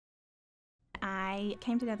I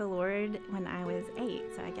came to know the Lord when I was 8,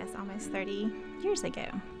 so I guess almost 30 years ago.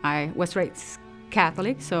 I was raised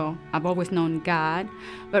Catholic, so I've always known God,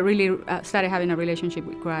 but really started having a relationship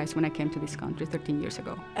with Christ when I came to this country 13 years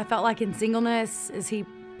ago. I felt like in singleness, as he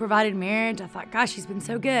provided marriage, I thought, gosh, he's been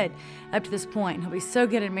so good up to this point. He'll be so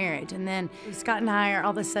good in marriage. And then Scott and I are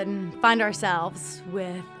all of a sudden find ourselves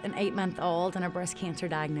with an 8-month-old and a breast cancer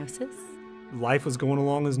diagnosis. Life was going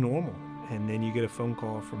along as normal, and then you get a phone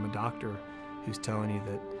call from a doctor who's telling you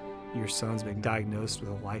that your son's been diagnosed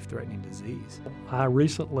with a life-threatening disease. I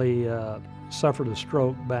recently suffered a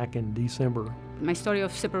stroke back in December. My story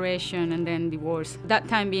of separation and then divorce, that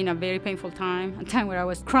time being a very painful time, a time where I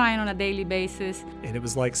was crying on a daily basis. And it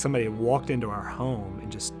was like somebody had walked into our home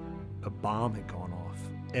and just a bomb had gone off.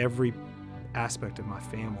 Every aspect of my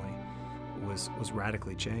family was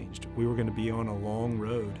radically changed. We were going to be on a long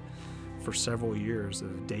road for several years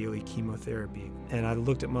of daily chemotherapy. And I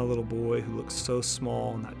looked at my little boy who looked so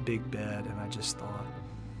small in that big bed, and I just thought,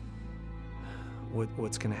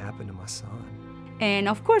 what's going to happen to my son? And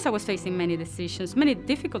of course I was facing many decisions, many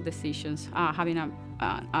difficult decisions, having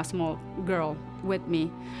a small girl with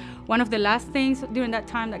me. One of the last things during that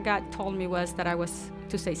time that God told me was that I was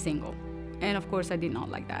to stay single. And of course I did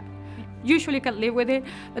not like that. Usually can live with it,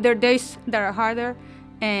 but there are days that are harder.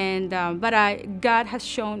 And God has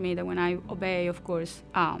shown me that when I obey, of course,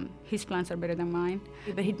 His plans are better than mine.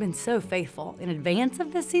 But He'd been so faithful in advance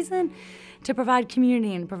of this season to provide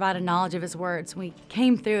community and provide a knowledge of His words. When we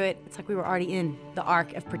came through it, it's like we were already in the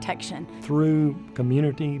ark of protection. Through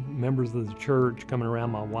community, members of the church coming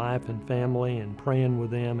around my wife and family and praying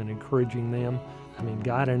with them and encouraging them, I mean,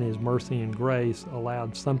 God in His mercy and grace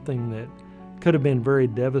allowed something that could have been very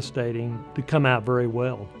devastating to come out very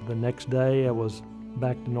well. The next day I was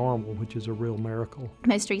back to normal, which is a real miracle.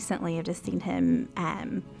 Most recently, I've just seen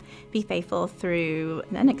him be faithful through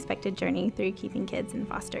an unexpected journey through keeping kids in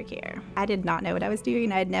foster care. I did not know what I was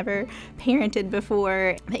doing. I had never parented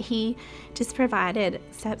before, but he just provided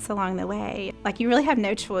steps along the way. Like, you really have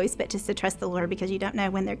no choice but just to trust the Lord, because you don't know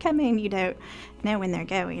when they're coming, you don't know when they're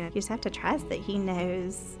going. You just have to trust that He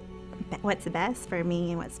knows what's best for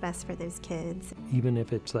me and what's best for those kids. Even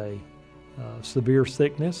if it's a severe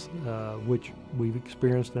sickness, which we've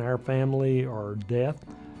experienced in our family, or death,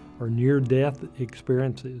 or near-death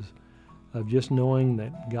experiences, of just knowing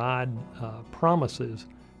that God promises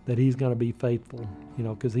that He's going to be faithful,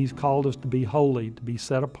 because He's called us to be holy, to be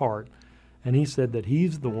set apart, and He said that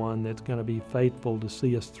He's the one that's going to be faithful to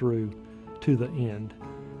see us through to the end.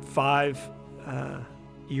 5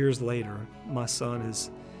 years later, my son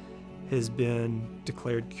has been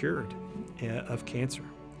declared cured of cancer.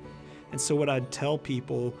 And so what I'd tell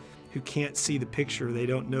people who can't see the picture, they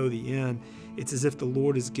don't know the end, it's as if the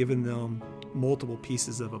Lord has given them multiple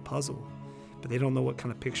pieces of a puzzle, but they don't know what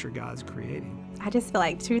kind of picture God's creating. I just feel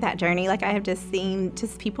like through that journey, like, I have just seen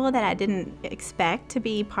just people that I didn't expect to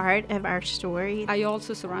be part of our story. I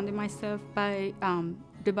also surrounded myself by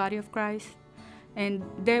the body of Christ, and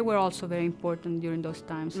they were also very important during those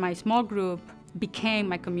times. My small group became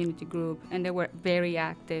my community group, and they were very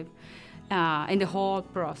active in the whole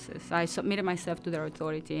process. I submitted myself to their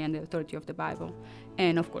authority and the authority of the Bible.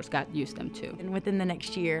 And of course, God used them too. And within the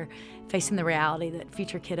next year, facing the reality that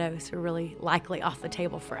future kiddos are really likely off the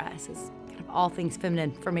table for us, as kind of all things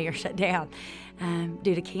feminine for me are shut down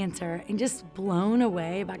due to cancer, and just blown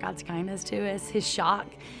away by God's kindness to us, His shock,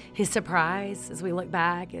 His surprise as we look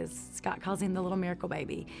back, as Scott calls him, the little miracle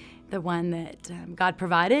baby, the one that God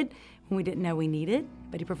provided when we didn't know we needed,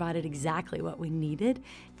 but He provided exactly what we needed.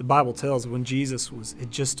 The Bible tells when Jesus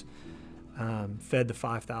had just fed the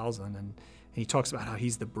 5,000, and He talks about how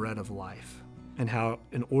He's the bread of life, and how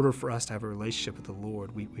in order for us to have a relationship with the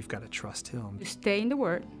Lord, we've got to trust Him. To stay in the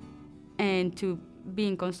Word and to be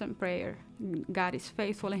in constant prayer. God is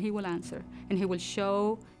faithful, and He will answer, and He will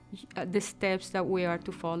show the steps that we are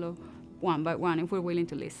to follow one by one if we're willing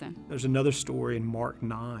to listen. There's another story in Mark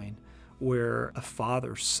 9 where a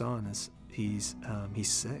father's son he's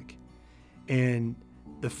sick, and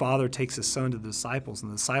the father takes his son to the disciples,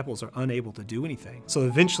 and the disciples are unable to do anything. So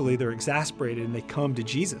eventually they're exasperated, and they come to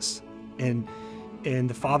Jesus, and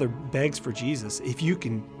the father begs for Jesus, if you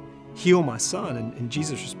can heal my son. And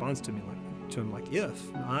Jesus responds to him like,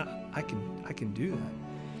 if I can do that.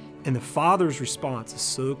 And the father's response is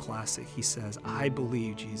so classic. He says, I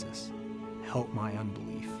believe, Jesus, help my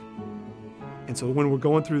unbelief. And so when we're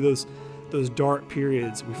going through those dark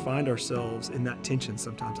periods, we find ourselves in that tension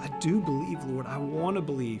sometimes. I do believe, Lord, I want to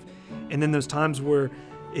believe. And then those times where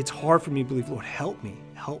it's hard for me to believe, Lord, help me,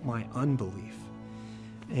 help my unbelief.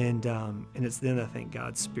 And it's then I think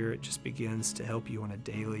God's Spirit just begins to help you on a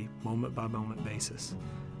daily, moment-by-moment basis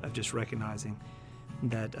of just recognizing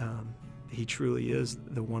that he truly is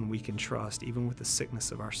the one we can trust, even with the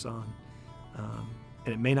sickness of our son.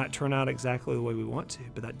 And it may not turn out exactly the way we want to,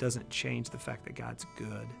 but that doesn't change the fact that God's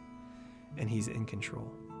good and he's in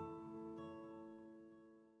control.